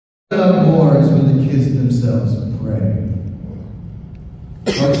love more is when the kids themselves pray.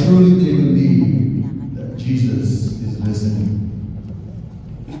 Or truly they believe that Jesus is listening.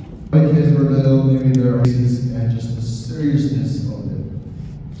 When kids were little, maybe their faces and just the seriousness of it.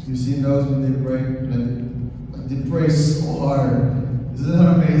 You've seen those when they pray? Like they pray so hard. Isn't that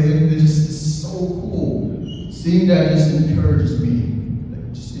amazing? It's so cool. Seeing that just encourages me.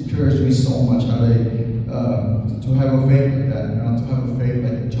 Like, just encouraged me so much how they to have a faith like that, to have a faith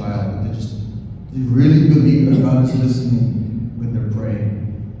like a child. They really believe that God is listening when they're praying.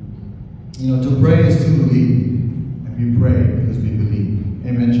 To pray is to believe, and we pray because we believe.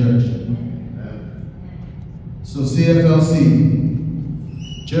 Amen, church. So CFLC,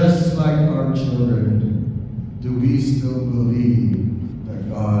 just like our children, do we still believe that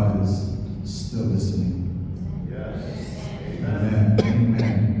God is still listening? Yes. Amen.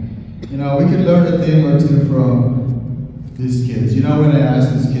 Amen. We can learn a thing or two from these kids. When I ask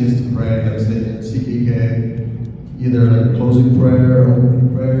these kids to pray, like say at CKK, either like closing prayer or opening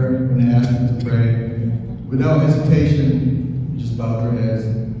prayer, when I ask them to pray, without hesitation, just bow their heads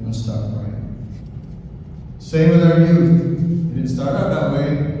and start praying. Same with our youth. It didn't start out that way,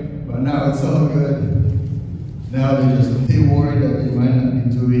 but now it's all good. Now they worry that they might not be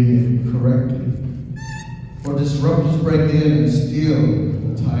doing it correctly. Or disruptors break in and steal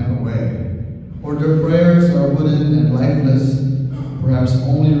the time away. Or their prayers are wooden and lifeless, perhaps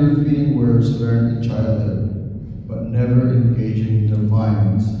only repeating words learned in childhood, but never engaging their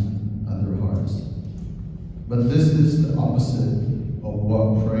minds and their hearts. But this is the opposite of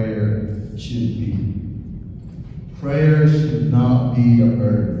what prayer should be. Prayer should not be a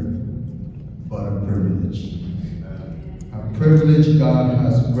burden, but a privilege. A privilege God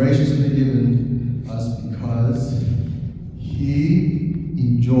has graciously given us because He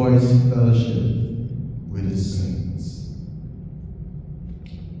enjoys fellowship with His saints.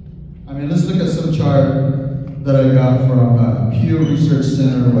 Let's look at some chart that I got from Pew Research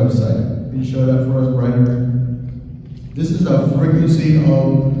Center website. Can you show that for us, Brighter? This is the frequency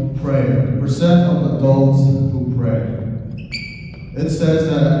of prayer, percent of adults who pray. It says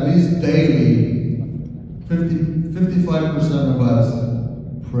that at least daily, 55% of us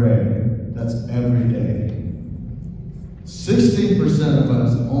pray. That's every day. 16% of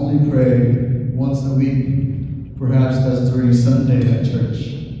us only pray once a week. Perhaps that's during Sunday at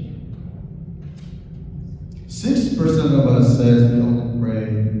church. 6% of us says we only pray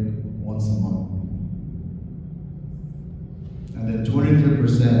once a month. And then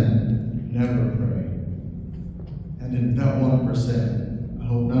 23% never pray. And then that 1%, I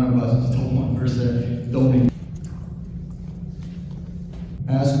hope none of us, just 1%, don't even.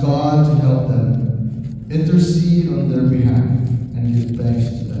 Ask God to help them, intercede on their behalf, and give thanks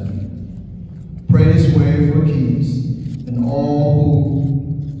to them. Pray this way for kings and all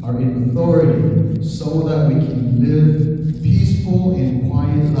who are in authority, so that we can live peaceful and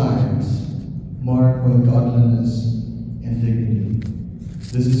quiet lives, marked by godliness and dignity.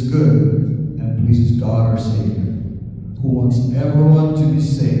 This is good and pleases God our Savior, who wants everyone to be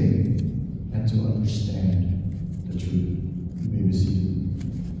saved and to understand the truth. You may be seated.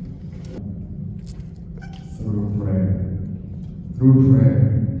 Through prayer.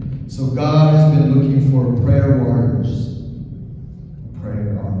 So God has been looking for prayer warriors, a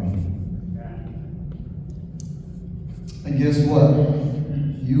prayer army. And guess what?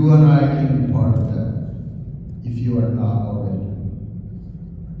 You and I can be part of that if you are not already.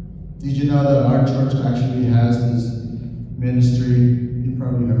 Did you know that our church actually has this ministry? You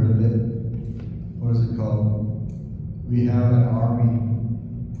probably heard of it. What is it called? We have an army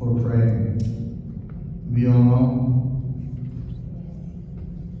for praying. We all know?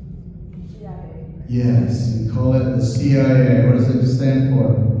 Yes, we call it the CIA. What does it stand for?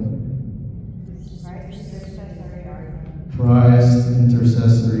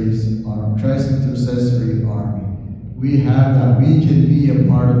 Christ Intercessory Army. We have that. We can be a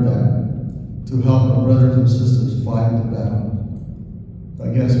part of that to help our brothers and sisters fight the battle.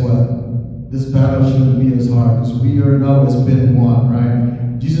 But guess what? This battle shouldn't be as hard because we already know it's been won,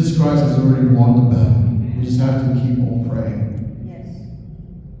 right? Jesus Christ has already won the battle. We just have to keep on praying.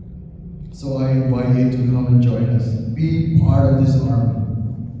 So I invite you to come and join us. Be part of this army.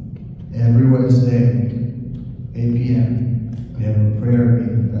 Every Wednesday, 8 p.m., we have a prayer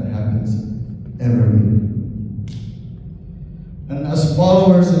meeting that happens every week. And as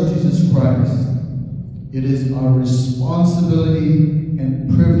followers of Jesus Christ, it is our responsibility and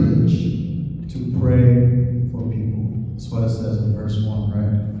privilege to pray for people. That's what it says in verse 1,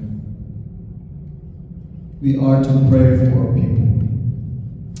 right? We are to pray for people.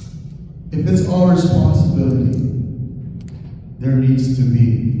 If it's our responsibility, there needs to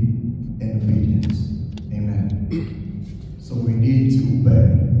be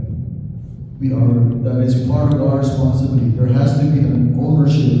it's part of our responsibility. There has to be an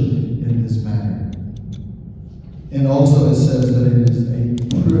ownership in this matter. And also it says that it is a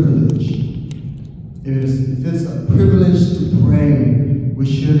privilege. If it's a privilege to pray, we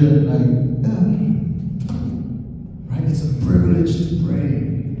shouldn't right? It's a privilege to pray.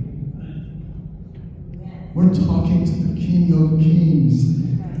 We're talking to the King of Kings.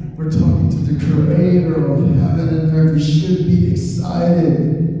 We're talking to the Creator of heaven and earth. We should be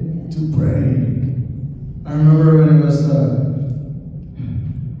excited to pray. I remember when it was,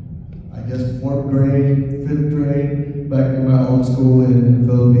 I guess, 4th grade, 5th grade, back in my old school in the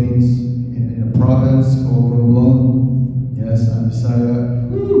Philippines, in a province called Romblon. Yes, I'm Bisaya.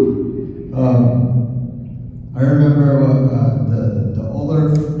 I remember the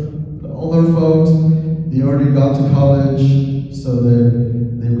older folks, they already got to college, so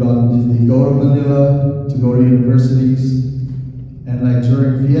they go to Manila to go to universities, and like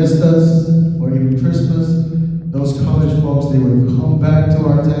during fiestas or even Christmas, those college folks, they would come back to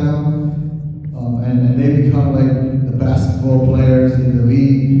our town, and they become like the basketball players in the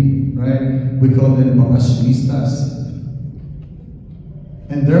league, right? We call them bakasionistas.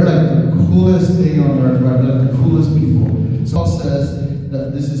 And they're like the coolest thing on earth, right? They're like the coolest people. So Paul says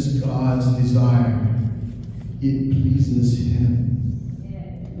that this is God's desire. It pleases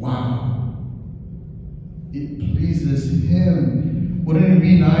Him. Wow. It pleases Him. Wouldn't it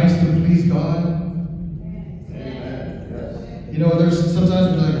be nice to please God? Amen. You know, there's sometimes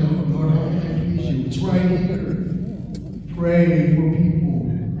we're like, oh Lord, how can I please you? It's right here. Pray for people.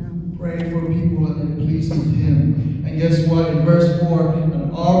 Pray for people and it pleases Him. And guess what? In verse 4,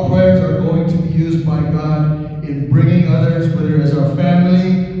 our prayers are going to be used by God in bringing others, whether it's our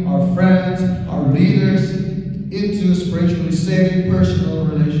family, our friends, our leaders, into a spiritually saving personal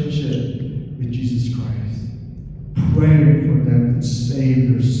relationship with Jesus Christ. Pray for them to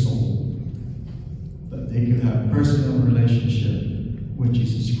save their soul, that they can have a personal relationship with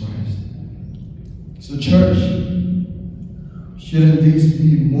Jesus Christ. So church, shouldn't these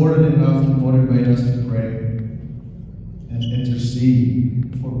be more than enough to motivate us to pray and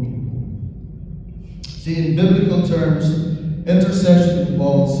intercede for people? See, in biblical terms, intercession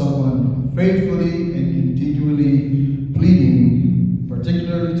involves someone faithfully and continually pleading,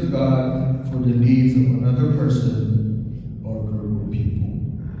 particularly to God, for the needs of another person or group of people.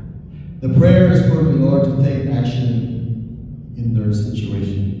 The prayer is for the Lord to take action in their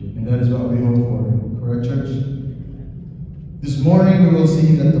situation. And that is what we hope for. Correct, church? This morning we will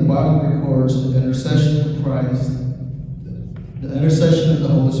see that the Bible records the intercession of Christ, the intercession of the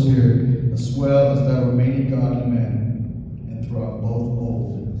Holy Spirit, as well as that of many godly men, and throughout both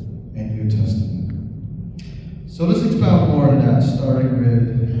Old and New Testament. So let's expound more on that, starting with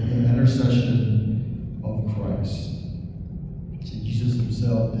the intercession of Christ. See, Jesus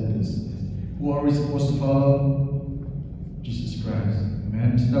Himself did this. Who are we supposed to follow? Jesus Christ.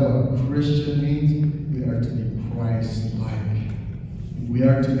 Amen. Isn't that what Christian means? We are to be Christ-like. We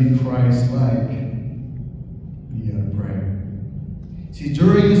are to be Christ-like. We gotta pray. See,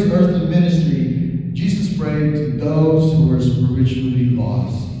 during His earthly ministry, Jesus prayed to those who were spiritually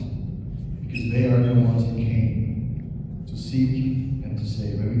lost, because they are the ones He came to seek and to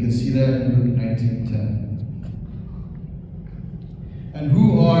save. And we can see that in Luke 19:10. And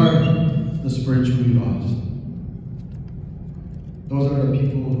who are the spiritually lost? Those are the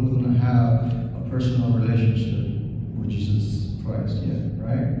people who don't have a personal relationship with Jesus Christ yet,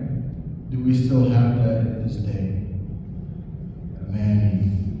 right? Do we still have that in this day? Many.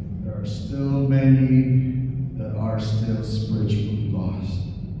 There are still many that are still spiritually lost.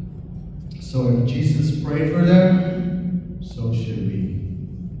 So if Jesus prayed for them, so should we.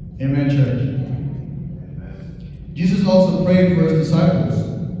 Amen, church? Amen. Jesus also prayed for His disciples,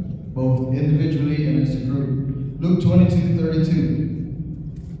 both individually and as a group. Luke 22:32.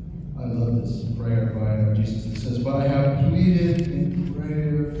 I love this prayer by Jesus. It says, "But I have pleaded in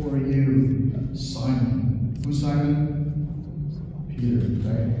prayer for you, Simon." Who's Simon? Peter,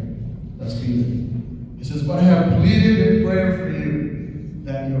 right? That's Peter. He says, "But I have pleaded in prayer for you,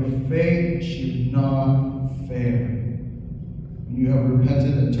 that your faith should not fail. When you have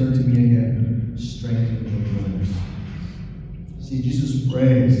repented and turned to me again, strengthen your brothers." See, Jesus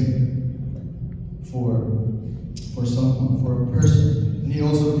prays for someone, for a person. And He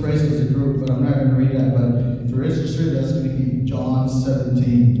also prays as a group, but I'm not going to read that. But if you're interested, that's going to be John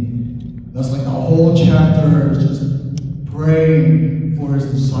 17. That's like the whole chapter is just praying for His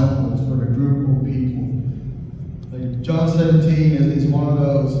disciples, for the group of people. Like John 17 is one of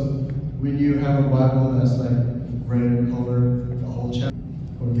those, when you have a Bible that's like red in color, the whole chapter,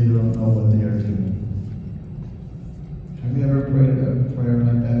 or they don't know what they are doing. Have you ever prayed a prayer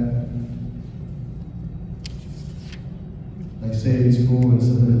like that? stay in school and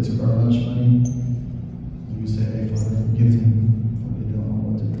submit it to our lunch money, and we say, hey, Father, forgive them, for they don't know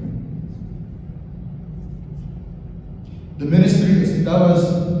what to do. The ministry, that was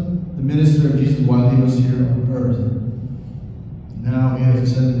the ministry of Jesus while he was here on earth. Now he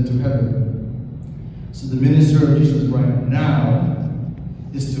has ascended to heaven. So the ministry of Jesus right now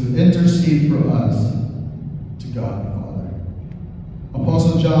is to intercede for us to God the Father.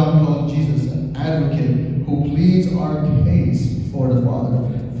 Apostle John calls Jesus an advocate who pleads our case before the Father.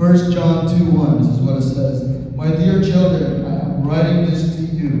 1 John 2:1, this is what it says. My dear children, I am writing this to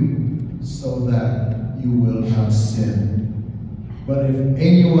you so that you will not sin. But if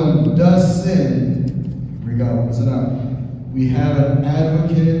anyone does sin, regardless of that, we have an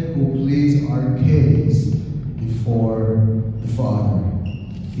advocate who pleads our case before the Father.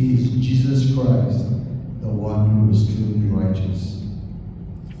 He is Jesus Christ, the one who is truly righteous.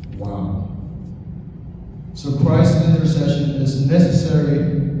 Wow. So Christ's intercession is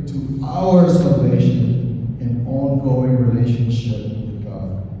necessary to our salvation and ongoing relationship with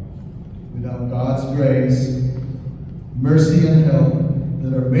God. Without God's grace, mercy, and help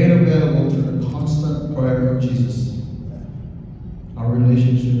that are made available through the constant prayer of Jesus, our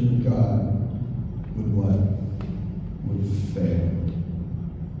relationship with God would what? Would fail.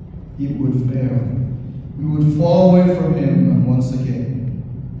 It would fail. We would fall away from Him and once again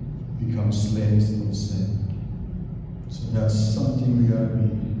become slaves of sin. So that's something we got to be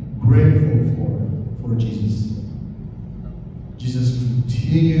grateful for Jesus. Jesus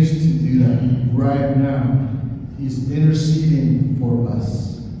continues to do that right now. He's interceding for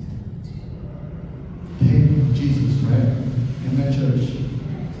us. Take Jesus, right? Amen, church.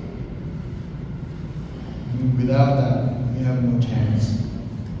 Without that, we have no chance.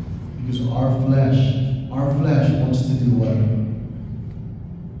 Because our flesh wants to do what?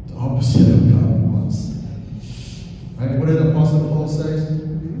 The opposite of God wants. Right? What did Apostle Paul say?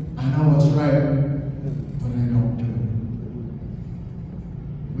 I know what's right, but I don't do it.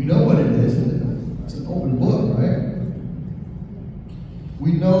 We know what it is. It's an open book, right?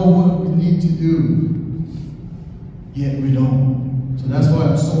 We know what we need to do, yet we don't. So that's why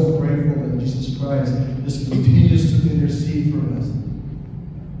I'm so grateful that Jesus Christ just continues to intercede for us.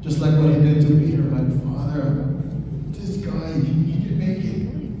 Just like what He did to Peter, like, Father, this guy, he can make it.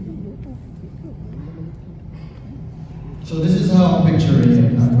 So this is how I'm picturing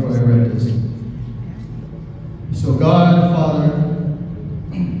it after I read this. So God, Father,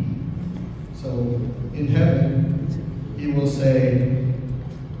 so in heaven, He will say,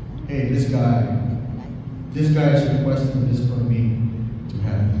 hey, this guy is requesting this from me to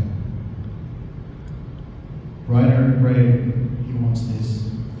have. Reiner prayed, he wants this.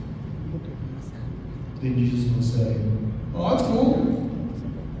 Then Jesus will say, oh, that's cool.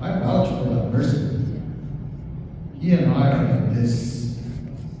 I vouch for that person. He and I are like this.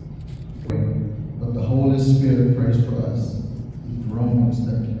 But the Holy Spirit prays for us in groanings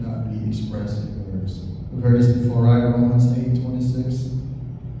that cannot be expressed in words. We've heard this before, right? Romans 8:26.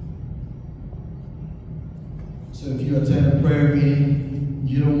 So if you attend a prayer meeting,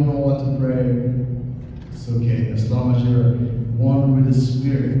 you don't know what to pray, it's okay. As long as you're one with the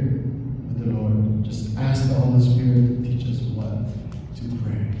Spirit, with the Lord, just ask the Holy Spirit to teach us what to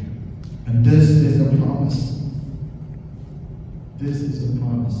pray. And this is a promise. This is a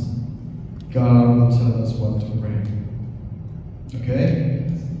promise. God will tell us what to pray. Okay?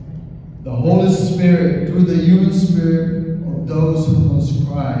 The Holy Spirit, through the human spirit of those who know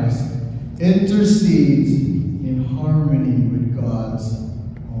Christ, intercedes in harmony with God's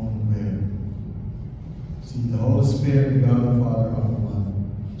own will. See, the Holy Spirit and God the Father are one.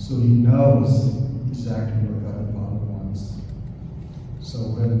 So He knows exactly what God the Father wants. So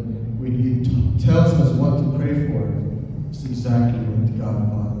when He tells us what to pray for, it's exactly what God the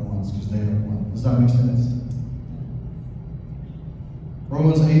Father wants, because they are one. Does that make sense?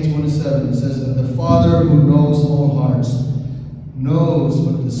 Romans 8:27, it says that the Father who knows all hearts knows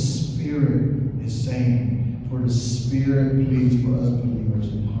what the Spirit is saying, for the Spirit pleads for us believers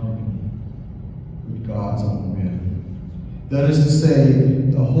in harmony with God's own will. That is to say,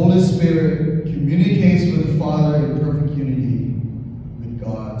 the Holy Spirit communicates with the Father in perfect unity with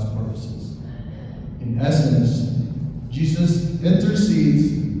God's purposes. In essence, Jesus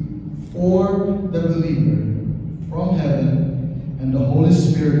intercedes for the believer from heaven, and the Holy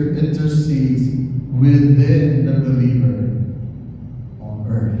Spirit intercedes within the believer on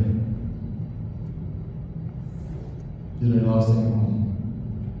earth. Did I lost anyone?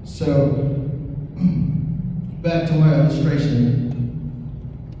 So, back to my illustration.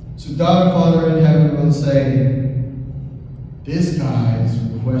 So God the Father in heaven will say, this guy is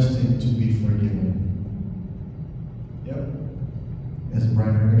requesting to be forgiven. Yep. is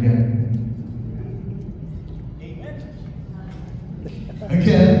brighter again.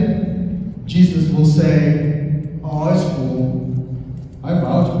 Again, Jesus will say, oh, it's full. I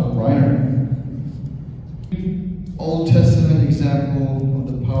vouch for brighter. Old Testament example of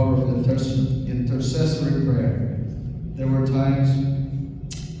the power of intercessory prayer. There were times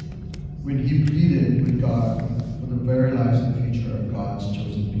when he pleaded with God for the very lives and future of God's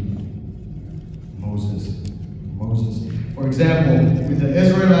chosen people. Moses. For example, when the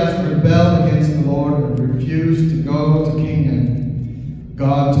Israelites rebelled against the Lord and refused to go to Canaan,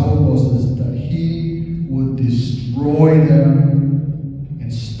 God told Moses that he would destroy them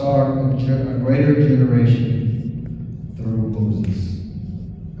and start a greater generation through Moses.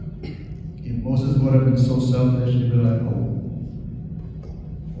 If Moses would have been so selfish, he'd be like, oh,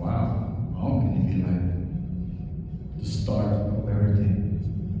 wow, I'm going to be like the start of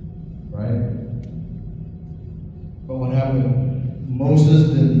everything, right? But what happened?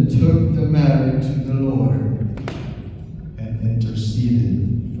 Moses then took the matter to the Lord and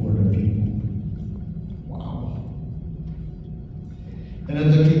interceded for the people. Wow. And at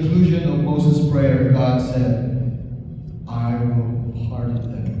the conclusion of Moses' prayer, God said, I will pardon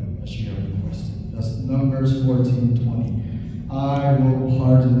them as you have requested. That's Numbers 14:20. I will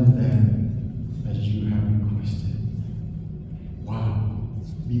pardon them as you have requested. Wow.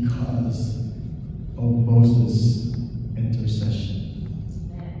 Because of Moses' intercession.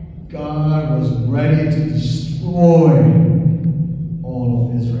 God was ready to destroy all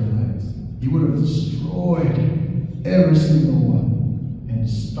of Israelites. He would have destroyed every single one and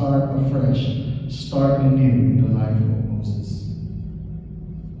start afresh, start anew in the life of Moses.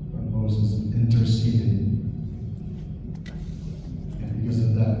 But Moses interceded. And because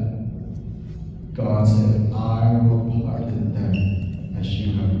of that, God said, I will pardon them as you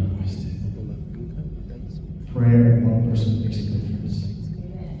have requested. Prayer in one person makes a difference.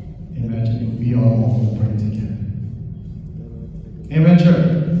 Imagine if we all pray together. Amen, church?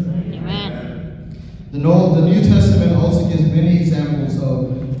 Amen. The New Testament also gives many examples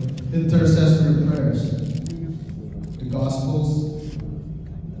of intercessory prayers. The Gospels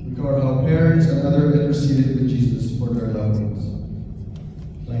record how parents and others interceded with Jesus for their loved ones.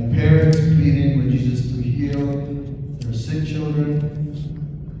 Like parents pleading with Jesus to heal their sick children.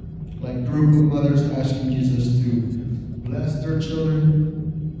 Like group of mothers asking Jesus to bless their children.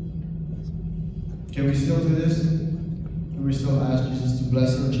 Can we still do this? Can we still ask Jesus to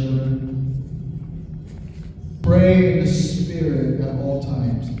bless our children? Pray in the Spirit at all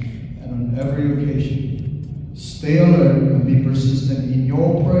times and on every occasion. Stay alert and be persistent in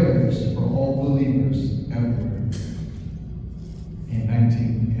your prayers for all believers everywhere. And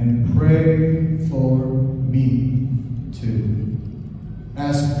 19. And pray for me too.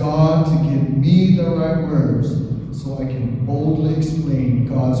 Ask God to give me the right words so I can boldly explain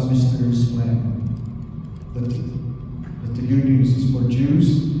God's mysterious plan. That the good news is for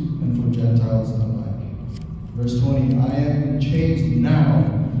Jews and for Gentiles alike. Verse 20, I am in chains now,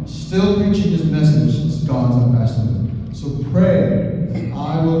 still preaching his message as God's ambassador. So pray that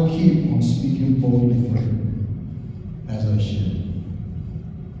I will keep on speaking boldly for him as I should.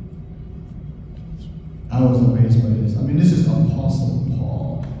 I was amazed by this. I mean, this is Apostle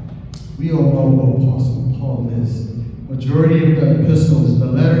Paul. We all know who Apostle Paul is. Majority of the epistles, the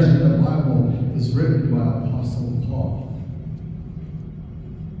letters in the Bible, is written by Apostle Paul.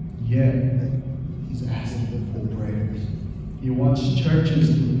 Yet, he's asking for prayers. He wants churches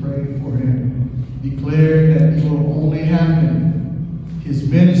to pray for him, declaring that it will only happen, his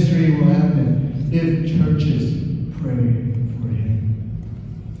ministry will happen, if churches pray for him.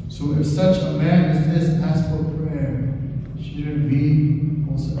 So if such a man as this asks for prayer, shouldn't we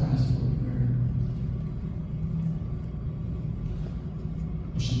also ask for prayer?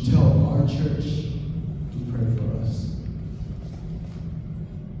 We should tell our church to pray for us.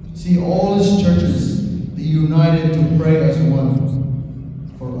 See, all his churches, they united to pray as one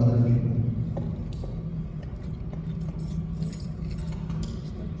for other people.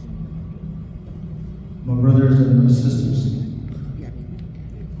 My brothers and my sisters,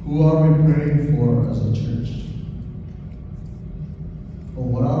 who are we praying for as a church? Or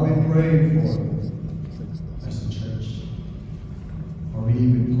what are we praying for as a church? Are we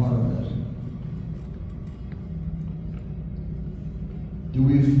even part of that? Do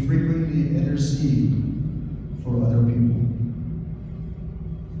we frequently intercede for other people?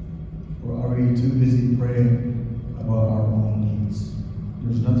 Or are we too busy praying about our own needs?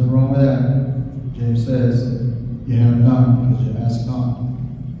 There's nothing wrong with that. James says, you have not because you ask not.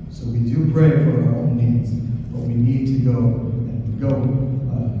 So we do pray for our own needs, but we need to go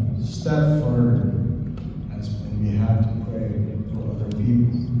a step further as when we have to pray for other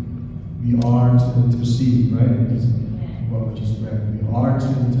people. We are to intercede, right? That's what we just read. We are to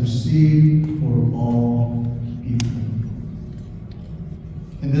intercede for all people.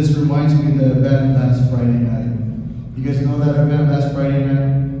 And this reminds me of the event last Friday night. You guys know that event last Friday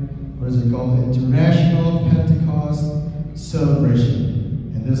night? What is it called? The International Pentecost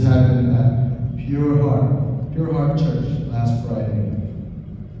Celebration. And this happened at Pure Heart Church last Friday.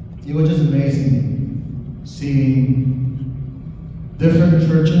 It was just amazing seeing different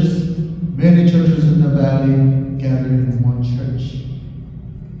churches, many churches in the valley gathered in one church,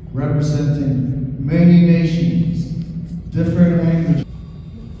 representing many nations, different languages.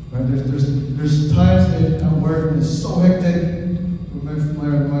 Right? There's times at work it's so hectic. My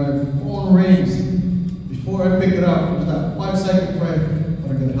phone rings. Before I pick it up, there's that 5-second prayer.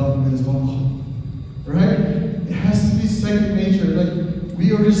 But I gotta help me with this phone call. Right? It has to be second nature. Like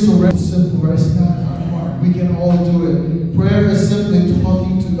we are just so simple. Right? It's not hard. We can all do it. Prayer is simply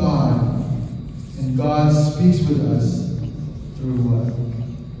talking to God, and God speaks with us through what?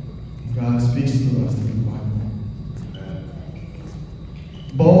 God speaks to us through the Bible.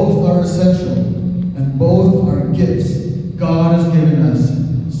 Both are essential, and both are gifts God has given us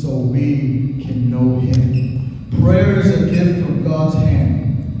so we can know Him. Prayer is a gift from God's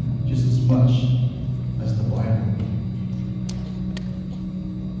hand just as much as the Bible.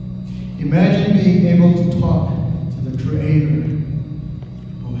 Imagine being able to talk to the Creator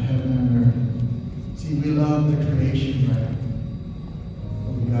of heaven and earth. See, we love the creation, right?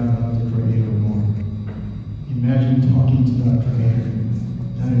 But we gotta love the Creator more. Imagine talking to that Creator.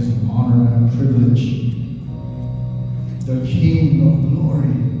 That is an honor and a privilege. The King of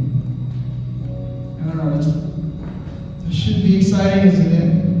glory. I don't know, that should be exciting, isn't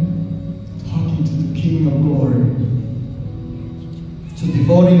it? Talking to the King of glory. So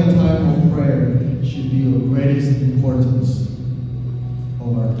devoting a time of prayer should be of greatest importance of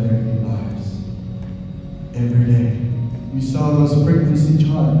our daily lives. Every day. We saw those frequency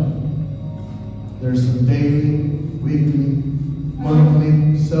chart. There's some daily, weekly,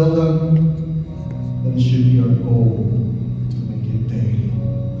 monthly, seldom, but it should be our goal to make it daily.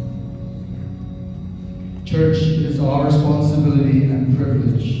 Church, it is our responsibility and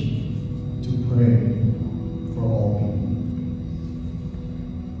privilege to pray for all people.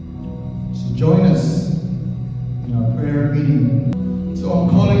 So join us in our prayer meeting. So I'm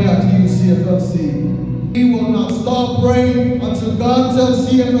calling out to you, CFLC. We will not stop praying until God tells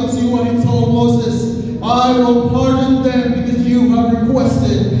CFLC what He told Moses. I will pardon them because you have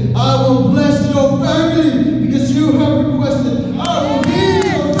requested. I will bless your family because you have requested. I will heal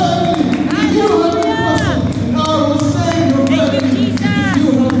your family because you have requested. And I will save your family because you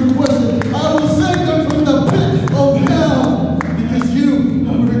have requested. I will save them from the pit of hell because you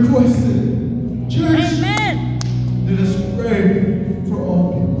have requested. Church, amen. Let us pray for all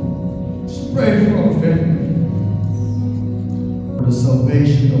people. Let's pray for our family. For the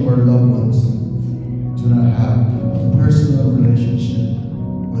salvation of our loved ones. Do not have a personal relationship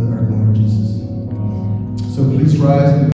with our Lord Jesus. So please rise.